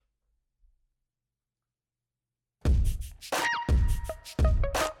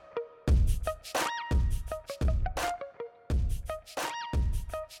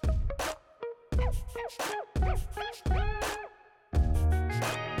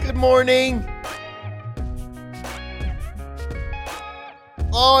Good morning.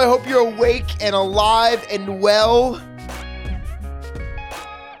 Oh, I hope you're awake and alive and well.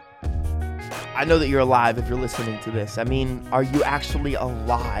 I know that you're alive if you're listening to this. I mean, are you actually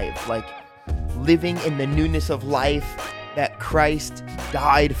alive? Like, living in the newness of life that Christ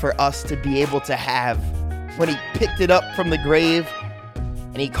died for us to be able to have when he picked it up from the grave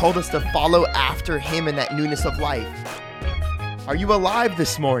and he called us to follow after him in that newness of life. Are you alive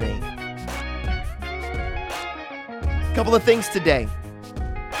this morning? A couple of things today.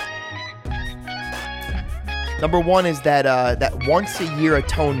 Number one is that once a year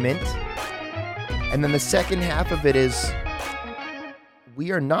atonement. And then the second half of it is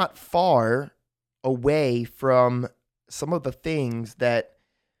we are not far away from some of the things that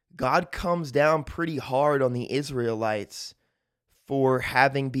God comes down pretty hard on the Israelites for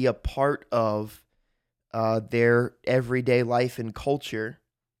having be a part of their everyday life and culture.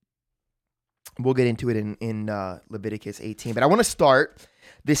 We'll get into it in Leviticus 18. But I want to start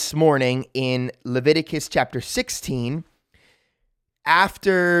this morning in Leviticus chapter 16.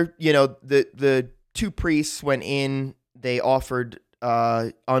 After, the two priests went in, they offered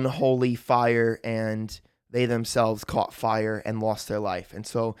unholy fire, and they themselves caught fire and lost their life. And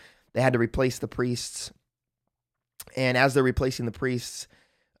so they had to replace the priests. And as they're replacing the priests,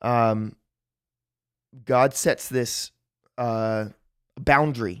 God sets this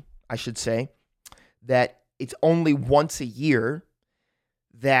boundary, I should say, that it's only once a year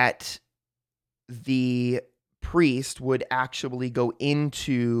that the priest would actually go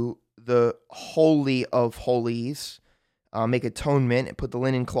into the Holy of Holies, make atonement, and put the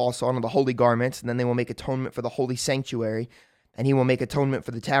linen cloths on the holy garments, and then they will make atonement for the holy sanctuary, and he will make atonement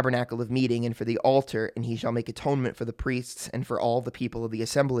for the tabernacle of meeting and for the altar, and he shall make atonement for the priests and for all the people of the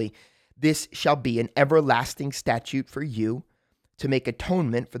assembly. This shall be an everlasting statute for you, to make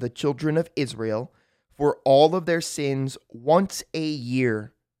atonement for the children of Israel for all of their sins once a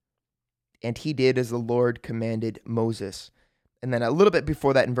year. And he did as the Lord commanded Moses. And then a little bit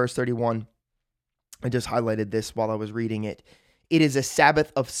before that in verse 31, I just highlighted this while I was reading it. It is a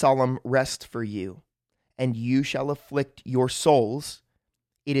Sabbath of solemn rest for you, and you shall afflict your souls.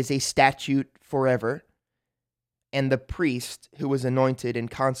 It is a statute forever. And the priest who was anointed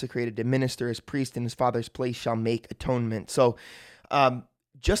and consecrated to minister as priest in his father's place shall make atonement. So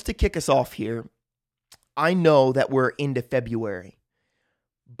just to kick us off here, I know that we're into February,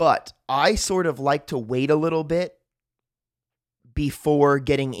 but I sort of like to wait a little bit before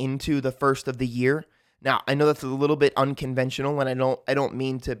getting into the first of the year. Now, I know that's a little bit unconventional, and I don't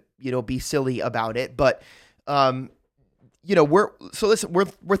mean to, be silly about it, but we're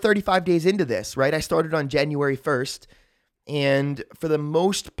 35 days into this, right? I started on January 1st, and for the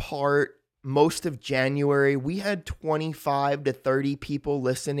most part, most of January, we had 25 to 30 people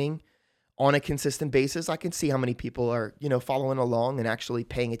listening on a consistent basis. I can see how many people are, following along and actually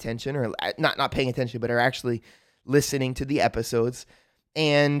paying attention, or not paying attention, but are actually listening to the episodes.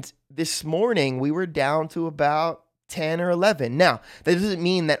 And this morning we were down to about 10 or 11. Now, that doesn't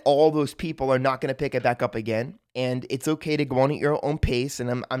mean that all those people are not going to pick it back up again. And it's okay to go on at your own pace.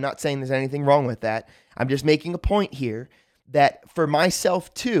 And I'm not saying there's anything wrong with that. I'm just making a point here that for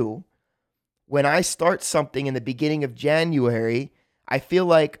myself too, when I start something in the beginning of January, I feel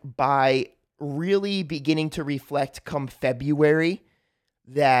like by really beginning to reflect come February,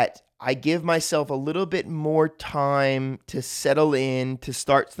 that I give myself a little bit more time to settle in, to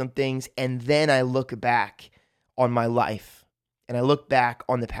start some things, and then I look back on my life and I look back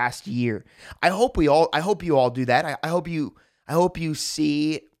on the past year. I hope you all do that. I hope you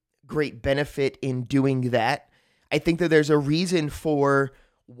see great benefit in doing that. I think that there's a reason for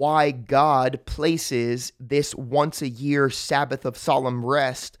why God places this once a year Sabbath of solemn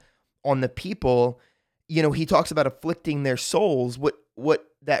rest on the people. He talks about afflicting their souls. What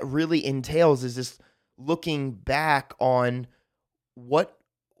that really entails is just looking back on what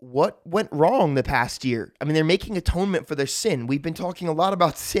went wrong the past year. I mean, they're making atonement for their sin. We've been talking a lot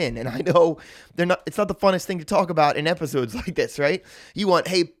about sin, and I know it's not the funnest thing to talk about in episodes like this, right? You want,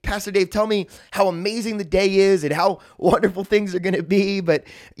 hey, Pastor Dave, tell me how amazing the day is and how wonderful things are going to be, but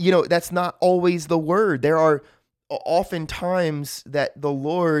that's not always the word. There are often times that the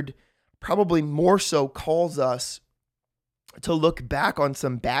Lord probably more so calls us to look back on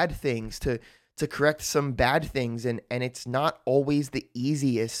some bad things, to correct some bad things, and it's not always the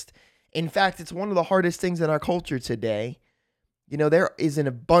easiest. In fact, it's one of the hardest things in our culture today. There is an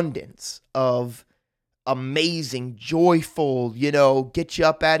abundance of amazing, joyful, get you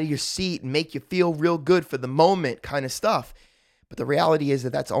up out of your seat and make you feel real good for the moment kind of stuff. But the reality is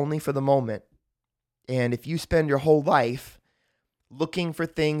that that's only for the moment. And if you spend your whole life looking for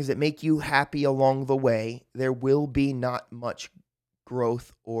things that make you happy along the way, there will be not much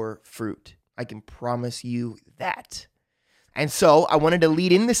growth or fruit. I can promise you that. And so I wanted to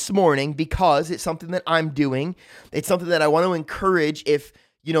lead in this morning because it's something that I'm doing. It's something that I want to encourage if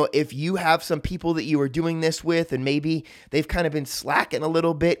you have some people that you are doing this with and maybe they've kind of been slacking a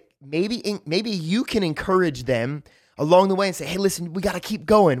little bit, maybe you can encourage them along the way and say, hey, listen, we got to keep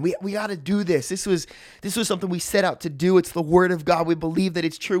going. We got to do this. This was something we set out to do. It's the word of God. We believe that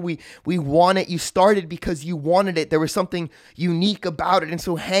it's true. We want it. You started because you wanted it. There was something unique about it. And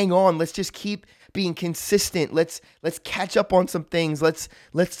so hang on. Let's just keep being consistent. Let's catch up on some things. Let's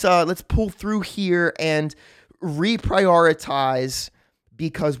pull through here and reprioritize,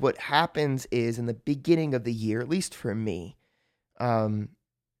 because what happens is in the beginning of the year, at least for me, and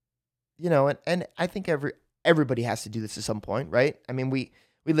I think everybody has to do this at some point, right? I mean, we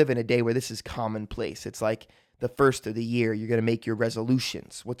live in a day where this is commonplace. It's like the first of the year, you're going to make your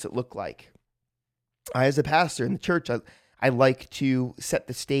resolutions. What's it look like? As a pastor in the church, I like to set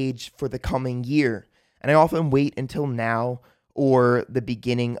the stage for the coming year. And I often wait until now or the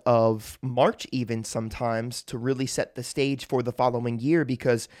beginning of March even sometimes to really set the stage for the following year,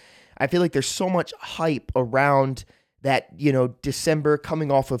 because I feel like there's so much hype around that, December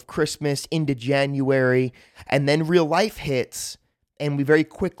coming off of Christmas into January, and then real life hits and we very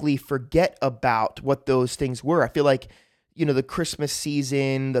quickly forget about what those things were. I feel like, the Christmas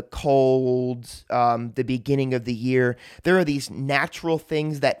season, the cold, the beginning of the year, there are these natural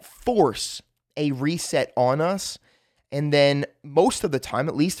things that force a reset on us. And then most of the time,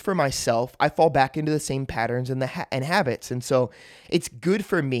 at least for myself, I fall back into the same patterns and and habits. And so it's good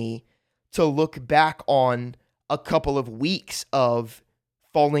for me to look back on a couple of weeks of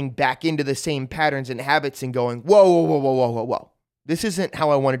falling back into the same patterns and habits and going, whoa, whoa, whoa, whoa, whoa, whoa, whoa. This isn't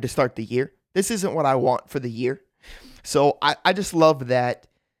how I wanted to start the year. This isn't what I want for the year. So I just love that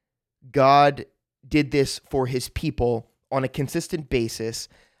God did this for his people on a consistent basis.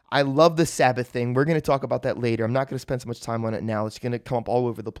 I love the Sabbath thing. We're going to talk about that later. I'm not going to spend so much time on it now. It's going to come up all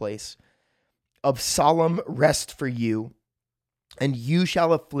over the place. Of solemn rest for you, and you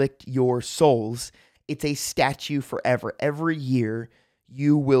shall afflict your souls. It's a statute forever. Every year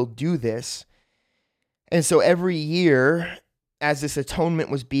you will do this. And so every year, as this atonement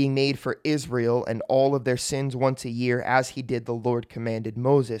was being made for Israel and all of their sins once a year, as he did, the Lord commanded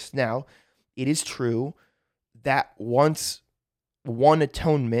Moses. Now, it is true that once one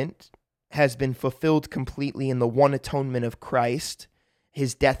atonement has been fulfilled completely in the one atonement of Christ,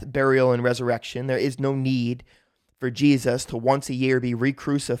 his death, burial, and resurrection, there is no need for Jesus to once a year be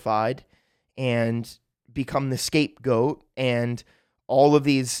re-crucified and become the scapegoat and all of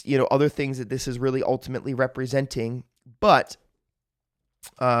these, other things that this is really ultimately representing. But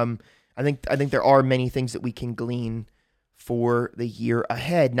I think there are many things that we can glean for the year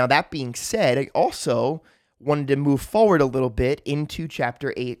ahead. Now, that being said, I also wanted to move forward a little bit into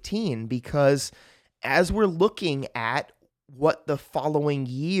chapter 18, because as we're looking at what the following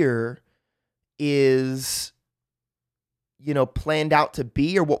year is, planned out to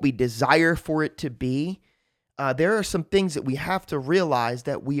be, or what we desire for it to be, there are some things that we have to realize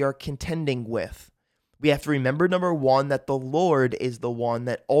that we are contending with. We have to remember, number one, that the Lord is the one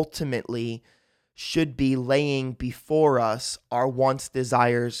that ultimately should be laying before us our wants,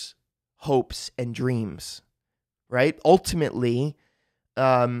 desires, hopes, and dreams. Right? Ultimately,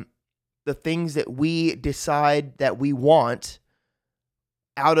 the things that we decide that we want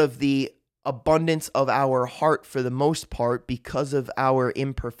out of the abundance of our heart, for the most part, because of our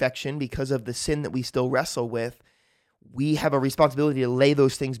imperfection, because of the sin that we still wrestle with, we have a responsibility to lay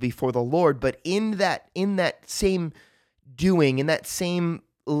those things before the Lord. But in that same doing, in that same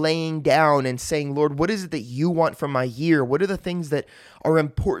laying down and saying, Lord, what is it that you want from my year? What are the things that are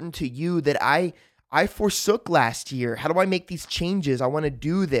important to you that I forsook last year? How do I make these changes? I want to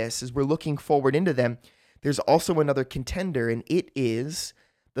do this. As we're looking forward into them, there's also another contender, and it is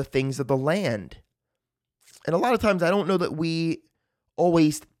the things of the land. And a lot of times I don't know that we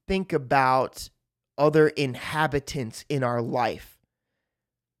always think about other inhabitants in our life.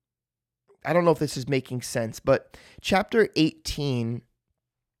 I don't know if this is making sense, but chapter 18,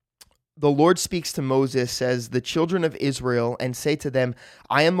 the Lord speaks to Moses, says, the children of Israel, and say to them,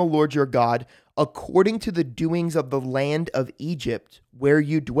 I am the Lord your God. According to the doings of the land of Egypt, where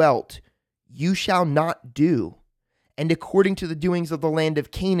you dwelt, you shall not do. And according to the doings of the land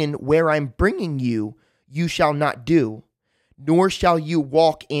of Canaan, where I'm bringing you, you shall not do, nor shall you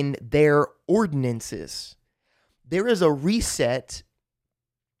walk in their ordinances. There is a reset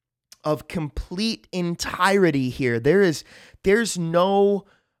of complete entirety here. There's no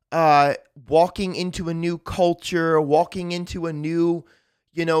walking into a new culture, walking into a new,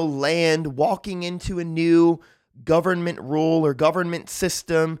 land, walking into a new government rule or government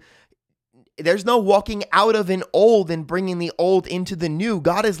system. There's no walking out of an old and bringing the old into the new.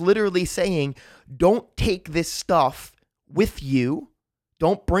 God is literally saying, don't take this stuff with you.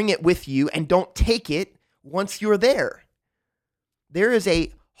 Don't bring it with you, and don't take it once you're there. There is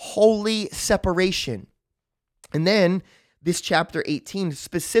a holy separation. And then this chapter 18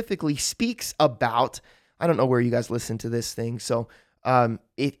 specifically speaks about, I don't know where you guys listen to this thing, so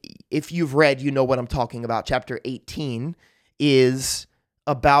if you've read, you know what I'm talking about. Chapter 18 is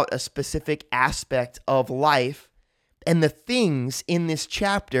about a specific aspect of life, and the things in this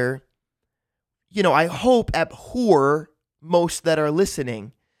chapter, I hope abhor most that are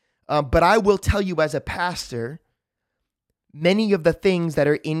listening. But I will tell you as a pastor, many of the things that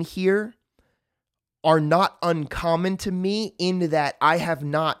are in here are not uncommon to me, in that I have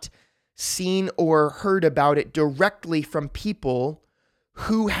not seen or heard about it directly from people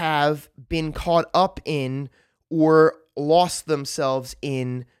who have been caught up in or lost themselves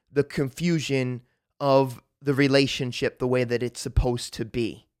in the confusion of the relationship the way that it's supposed to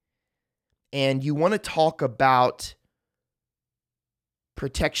be. And you want to talk about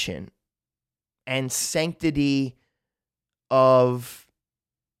protection and sanctity of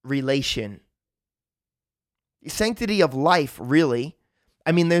relation. Sanctity of life, really.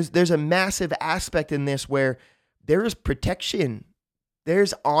 I mean, there's a massive aspect in this where there is protection,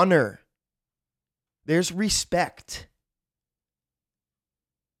 there's honor, there's respect.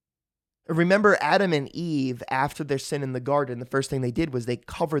 Remember Adam and Eve, after their sin in the garden, the first thing they did was they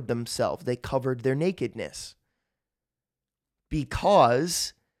covered themselves. They covered their nakedness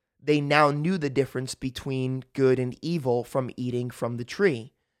because they now knew the difference between good and evil from eating from the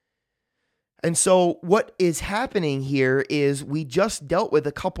tree. And so what is happening here is we just dealt with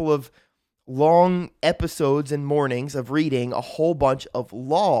a couple of long episodes and mornings of reading a whole bunch of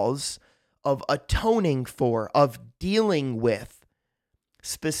laws of atoning for, of dealing with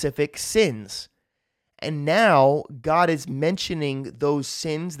specific sins. And now God is mentioning those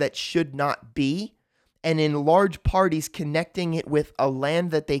sins that should not be, and in large part he's connecting it with a land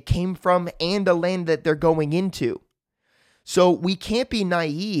that they came from and a land that they're going into. So we can't be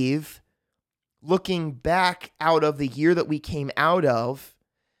naive looking back out of the year that we came out of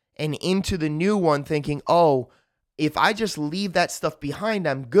and into the new one thinking, oh, if I just leave that stuff behind,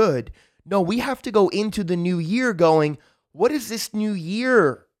 I'm good. No, we have to go into the new year going, what is this new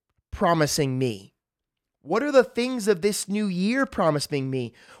year promising me? What are the things of this new year promising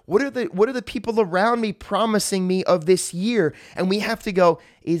me? What are the people around me promising me of this year? And we have to go,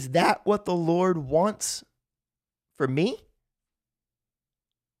 is that what the Lord wants for me?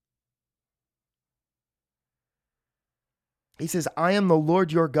 He says, I am the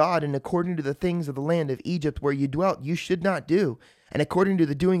Lord your God, and according to the things of the land of Egypt where you dwelt, you should not do. And according to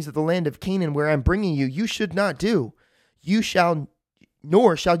the doings of the land of Canaan where I'm bringing you, you should not do.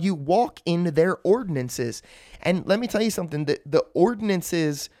 Nor shall you walk in their ordinances. And let me tell you something, the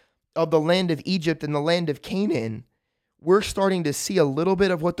ordinances of the land of Egypt and the land of Canaan, we're starting to see a little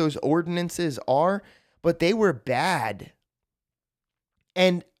bit of what those ordinances are, but they were bad.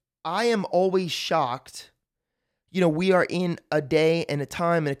 And I am always shocked. We are in a day and a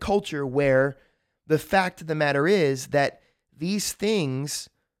time and a culture where the fact of the matter is that these things,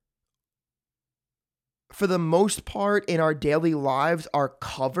 for the most part in our daily lives, are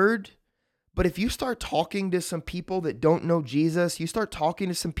covered. But if you start talking to some people that don't know Jesus, you start talking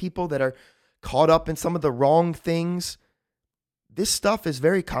to some people that are caught up in some of the wrong things, this stuff is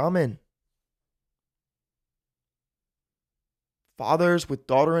very common. Fathers with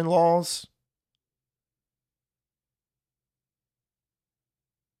daughter-in-laws,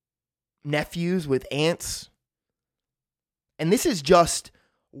 nephews with aunts. And this is just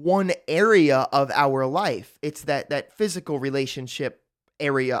one area of our life. It's that physical relationship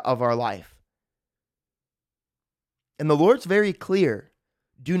area of our life. And the Lord's very clear.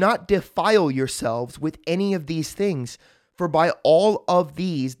 Do not defile yourselves with any of these things, for by all of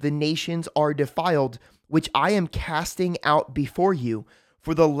these the nations are defiled, which I am casting out before you.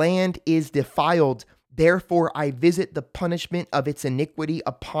 For the land is defiled. Therefore I visit the punishment of its iniquity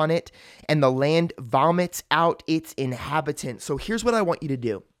upon it, and the land vomits out its inhabitants. So here's what I want you to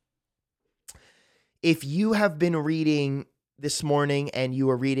do. If you have been reading this morning and you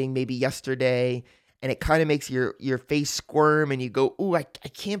were reading maybe yesterday, and it kind of makes your face squirm and you go, ooh, I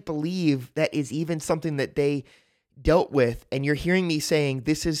can't believe that is even something that they dealt with. And you're hearing me saying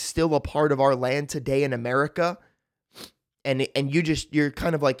this is still a part of our land today in America. And you're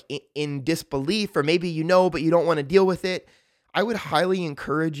kind of like in disbelief, or maybe but you don't want to deal with it. I would highly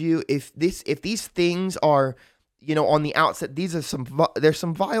encourage you, if these things are, on the outset, these are there's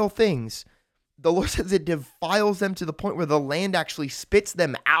some vile things. The Lord says it defiles them to the point where the land actually spits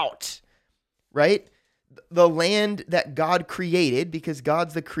them out, right? The land that God created, because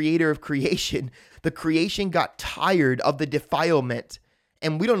God's the creator of creation, the creation got tired of the defilement.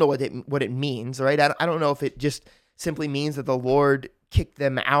 And we don't know what it means, right? I don't know if it just simply means that the Lord kicked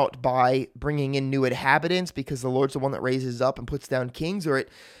them out by bringing in new inhabitants because the Lord's the one that raises up and puts down kings, or it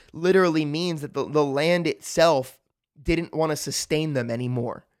literally means that the land itself didn't want to sustain them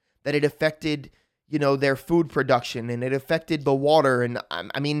anymore, that it affected, their food production, and it affected the water. And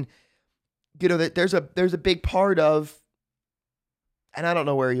I mean, that there's a big part of, and I don't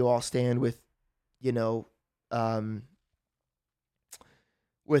know where you all stand with,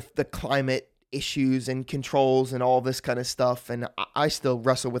 with the climate issues and controls and all this kind of stuff. And I still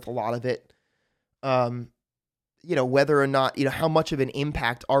wrestle with a lot of it. Whether or not, how much of an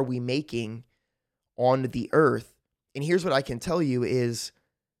impact are we making on the earth? And here's what I can tell you is,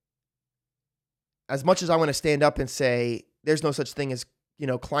 as much as I want to stand up and say there's no such thing as,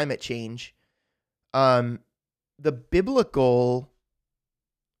 climate change, the biblical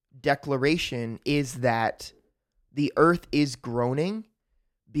declaration is that the earth is groaning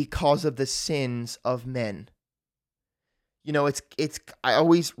because of the sins of men. I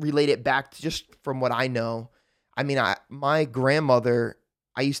always relate it back to, just from what I know. I mean, my grandmother,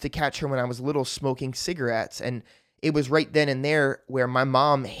 I used to catch her when I was little smoking cigarettes, and it was right then and there where my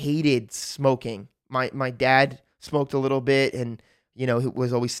mom hated smoking. My dad smoked a little bit, and he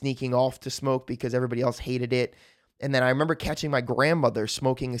was always sneaking off to smoke because everybody else hated it. And then I remember catching my grandmother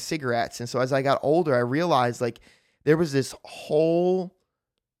smoking cigarettes. And so as I got older, I realized there was this whole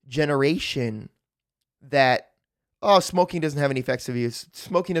generation that, smoking doesn't have any effects on you.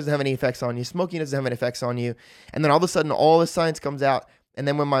 Smoking doesn't have any effects on you. Smoking doesn't have any effects on you. And then all of a sudden, all this science comes out. And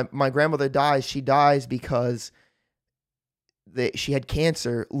then when my grandmother dies, she dies because she had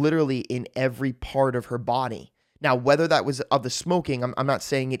cancer literally in every part of her body. Now, whether that was of the smoking, I'm not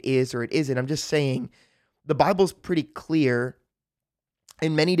saying it is or it isn't. I'm just saying the Bible's pretty clear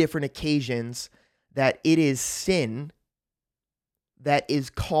in many different occasions that it is sin that is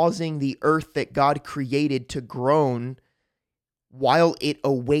causing the earth that God created to groan while it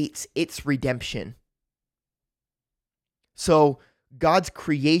awaits its redemption. So God's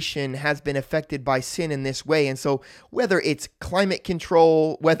creation has been affected by sin in this way. And so whether it's climate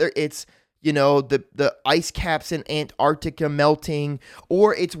control, whether it's, the ice caps in Antarctica melting,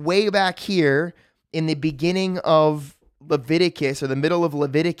 or it's way back here in the beginning of Leviticus, or the middle of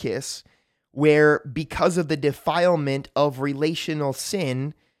Leviticus, where because of the defilement of relational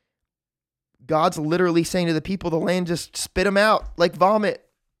sin, God's literally saying to the people, the land just spit them out like vomit.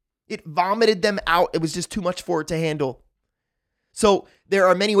 It vomited them out. It was just too much for it to handle. So there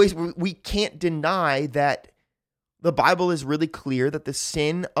are many ways we can't deny that the Bible is really clear that the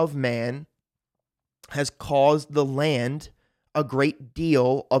sin of man has caused the land a great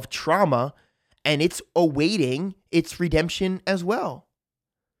deal of trauma, and it's awaiting its redemption as well.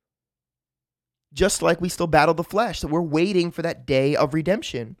 Just like we still battle the flesh, that we're waiting for that day of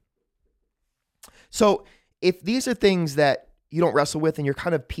redemption. So if these are things that you don't wrestle with and you're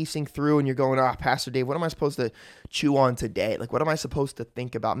kind of piecing through and you're going, Pastor Dave, what am I supposed to chew on today? What am I supposed to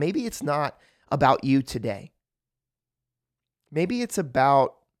think about? Maybe it's not about you today. Maybe it's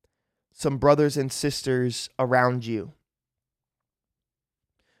about some brothers and sisters around you.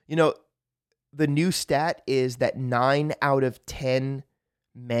 The new stat is that 9 out of 10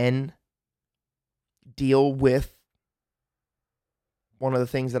 men deal with one of the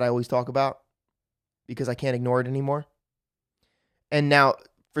things that I always talk about because I can't ignore it anymore. And now,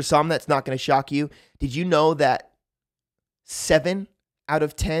 for some, that's not going to shock you. Did you know that 7 out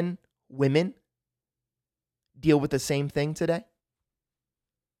of 10 women deal with the same thing today?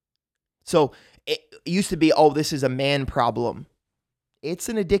 So it used to be, this is a man problem. It's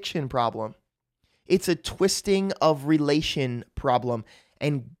an addiction problem. It's a twisting of relation problem.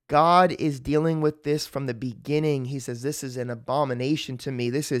 And God is dealing with this from the beginning. He says, this is an abomination to me.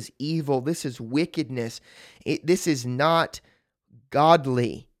 This is evil. This is wickedness. This is not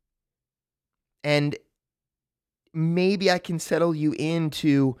godly. And maybe I can settle you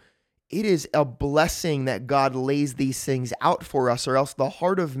into, it is a blessing that God lays these things out for us, or else the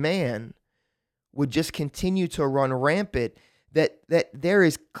heart of man would just continue to run rampant. That there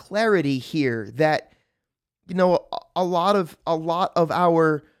is clarity here, that a lot of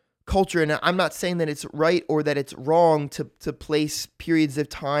our culture, and I'm not saying that it's right or that it's wrong to place periods of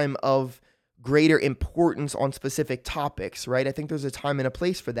time of greater importance on specific topics, right? I think there's a time and a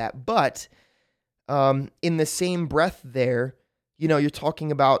place for that. But in the same breath there, you're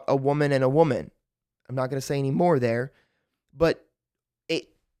talking about a woman and a woman. I'm not going to say any more there, but it,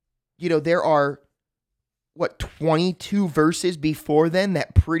 there are 22 verses before then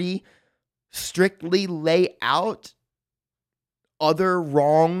that pretty strictly lay out other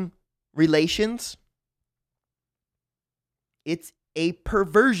wrong relations. It's a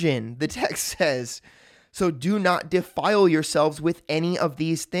perversion, the text says. So do not defile yourselves with any of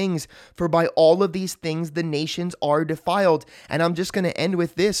these things, for by all of these things the nations are defiled. And I'm just going to end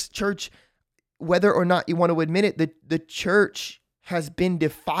with this, church, whether or not you want to admit it, the church has been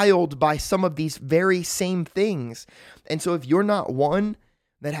defiled by some of these very same things. And so if you're not one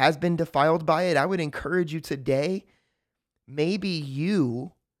that has been defiled by it, I would encourage you today, maybe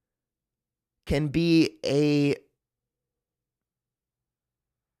you can be a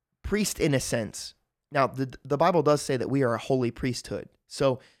priest in a sense. Now, the Bible does say that we are a holy priesthood.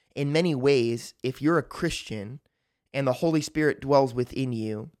 So in many ways, if you're a Christian and the Holy Spirit dwells within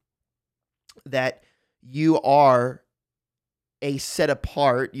you, that you are a set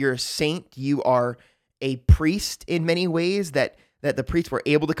apart, you're a saint, you are a priest in many ways, that the priests were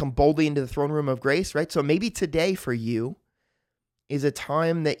able to come boldly into the throne room of grace, right? So maybe today for you is a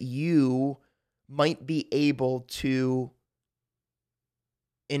time that you might be able to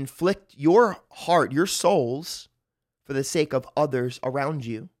inflict your heart, your souls, for the sake of others around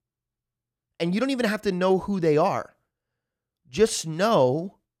you. And you don't even have to know who they are. Just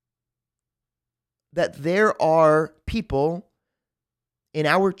know that there are people in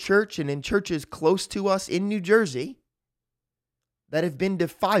our church and in churches close to us in New Jersey that have been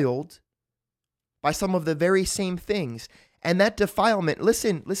defiled by some of the very same things. And that defilement,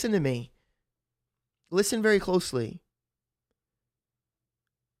 listen to me. Listen very closely.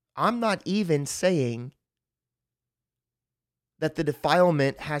 I'm not even saying that the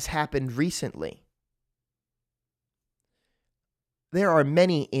defilement has happened recently. There are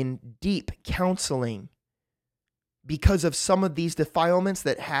many in deep counseling because of some of these defilements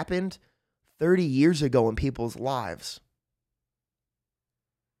that happened 30 years ago in people's lives.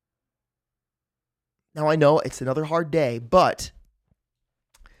 Now, I know it's another hard day, but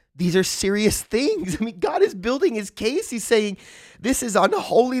these are serious things. I mean, God is building his case. He's saying, this is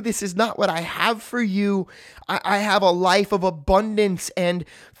unholy. This is not what I have for you. I have a life of abundance and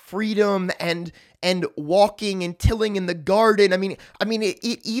freedom and walking and tilling in the garden. I mean,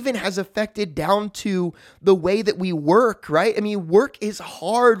 it even has affected down to the way that we work, right? I mean, work is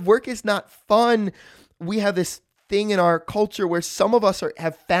hard. Work is not fun. We have this thing in our culture where some of us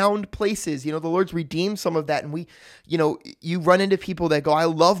have found places, the Lord's redeemed some of that. And we, you run into people that go, I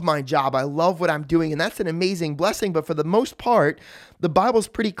love my job. I love what I'm doing. And that's an amazing blessing. But for the most part, the Bible's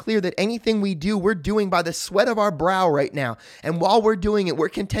pretty clear that anything we do, we're doing by the sweat of our brow right now. And while we're doing it, we're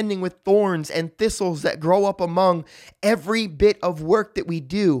contending with thorns and thistles that grow up among every bit of work that we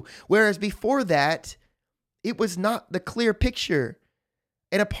do. Whereas before that, it was not the clear picture.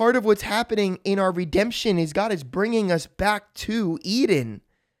 And a part of what's happening in our redemption is God is bringing us back to Eden.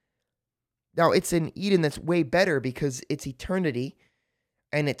 Now, it's an Eden that's way better because it's eternity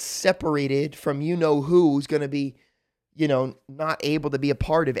and it's separated from who's going to be, not able to be a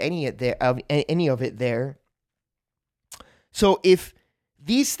part of any of it there. So if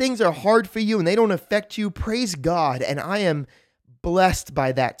these things are hard for you and they don't affect you, praise God. And I am blessed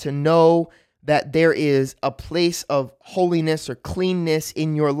by that, to know that there is a place of holiness or cleanness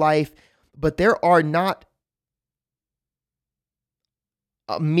in your life, but there are not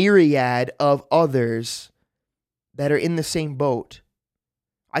a myriad of others that are in the same boat.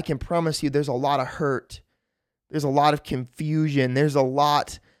 I can promise you there's a lot of hurt. There's a lot of confusion. There's a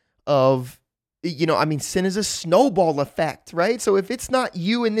lot of, sin is a snowball effect, right? So if it's not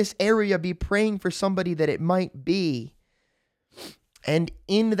you in this area, be praying for somebody that it might be. And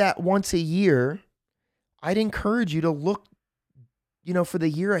in that once a year, I'd encourage you to look, for the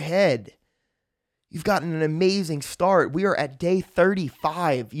year ahead. You've gotten an amazing start. We are at day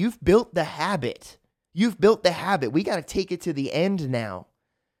 35. You've built the habit. We got to take it to the end now.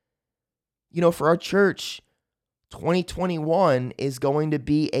 For our church, 2021 is going to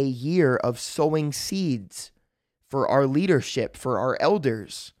be a year of sowing seeds for our leadership, for our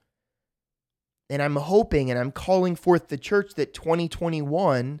elders. And I'm hoping and I'm calling forth the church that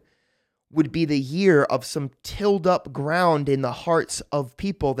 2021 would be the year of some tilled up ground in the hearts of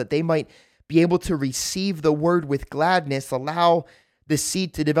people, that they might be able to receive the word with gladness, allow the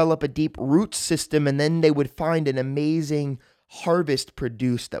seed to develop a deep root system, and then they would find an amazing harvest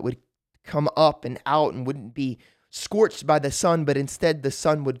produced that would come up and out and wouldn't be scorched by the sun, but instead the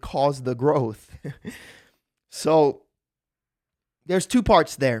sun would cause the growth. So there's two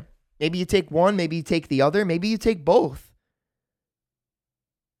parts there. Maybe you take one, maybe you take the other, maybe you take both.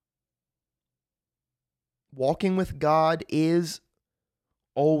 walking with God is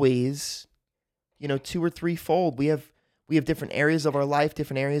always, two or threefold. We have different areas of our life,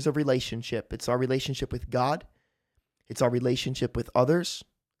 different areas of relationship. It's our relationship with God. It's our relationship with others.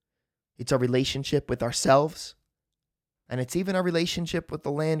 It's our relationship with ourselves. And it's even our relationship with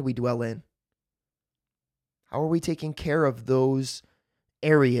the land we dwell in. How are we taking care of those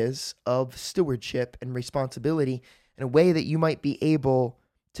areas of stewardship and responsibility in a way that you might be able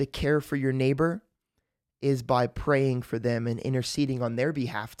to care for your neighbor is by praying for them and interceding on their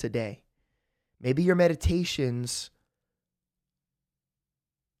behalf today. Maybe your meditations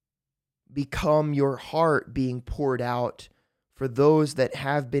become your heart being poured out for those that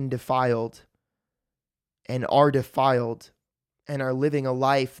have been defiled and are defiled and are living a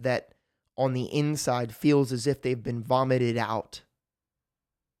life that on the inside feels as if they've been vomited out.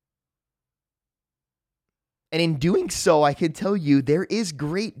 And in doing so, I can tell you there is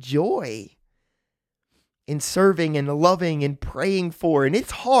great joy in serving and loving and praying for. And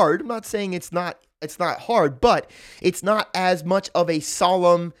it's hard. I'm not saying it's not hard, but it's not as much of a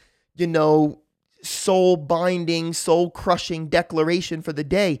solemn, soul binding, soul crushing declaration for the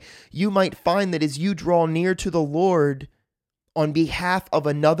day. You might find that as you draw near to the Lord on behalf of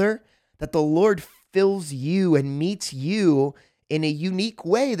another, that the Lord fills you and meets you in a unique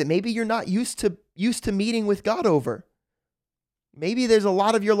way that maybe you're not used to meeting with God over. Maybe there's a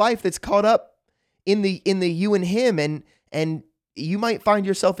lot of your life that's caught up in the you and him, and you might find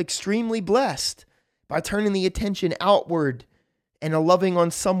yourself extremely blessed by turning the attention outward and loving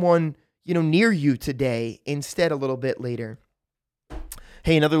on someone, near you today instead a little bit later.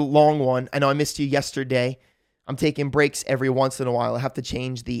 Hey, another long one. I know I missed you yesterday. I'm taking breaks every once in a while. I have to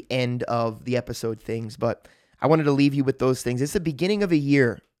change the end of the episode things, but I wanted to leave you with those things. It's the beginning of a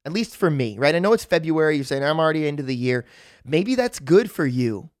year, at least for me, right? I know it's February. You're saying I'm already into the year. Maybe that's good for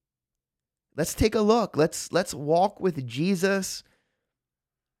you. Let's take a look. Let's walk with Jesus.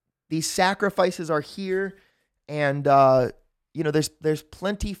 These sacrifices are here, and there's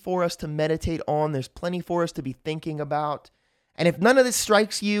plenty for us to meditate on. There's plenty for us to be thinking about. And if none of this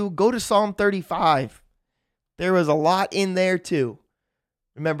strikes you, go to Psalm 35. There was a lot in there too.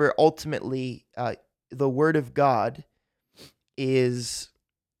 Remember, ultimately, the Word of God is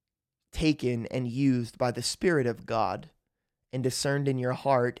taken and used by the Spirit of God and discerned in your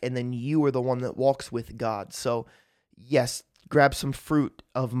heart, and then you are the one that walks with God. So, yes, grab some fruit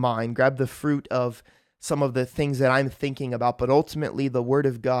of mine. Grab the fruit of some of the things that I'm thinking about, but ultimately the Word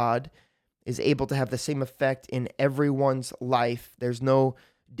of God is able to have the same effect in everyone's life. There's no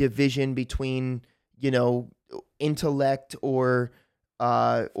division between, intellect or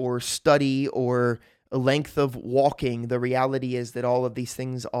study or a length of walking. The reality is that all of these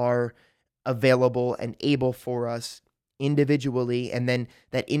things are available and able for us individually, and then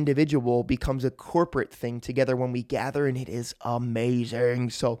that individual becomes a corporate thing together when we gather, and it is amazing.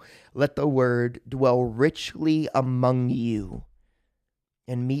 So let the Word dwell richly among you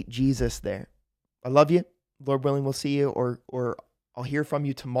and meet Jesus there. I love you. Lord willing, we'll see you or I'll hear from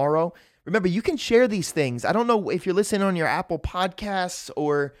you tomorrow. Remember, you can share these things. I don't know if you're listening on your Apple Podcasts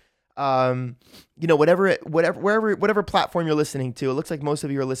or whatever platform you're listening to. It looks like most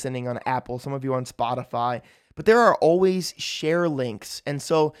of you are listening on Apple, some of you on Spotify, but there are always share links. And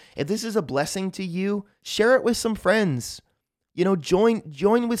so if this is a blessing to you, share it with some friends.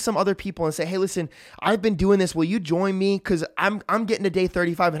 Join with some other people and say, hey, listen, I've been doing this. Will you join me? Because I'm getting to day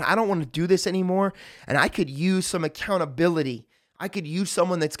 35 and I don't want to do this anymore. And I could use some accountability. I could use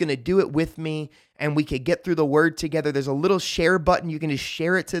someone that's going to do it with me, and we could get through the Word together. There's a little share button. You can just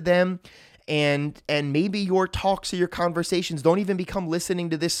share it to them. And maybe your talks or your conversations don't even become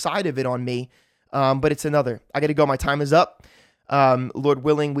listening to this side of it on me. But it's another. I got to go. My time is up. Lord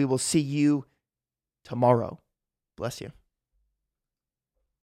willing, we will see you tomorrow. Bless you.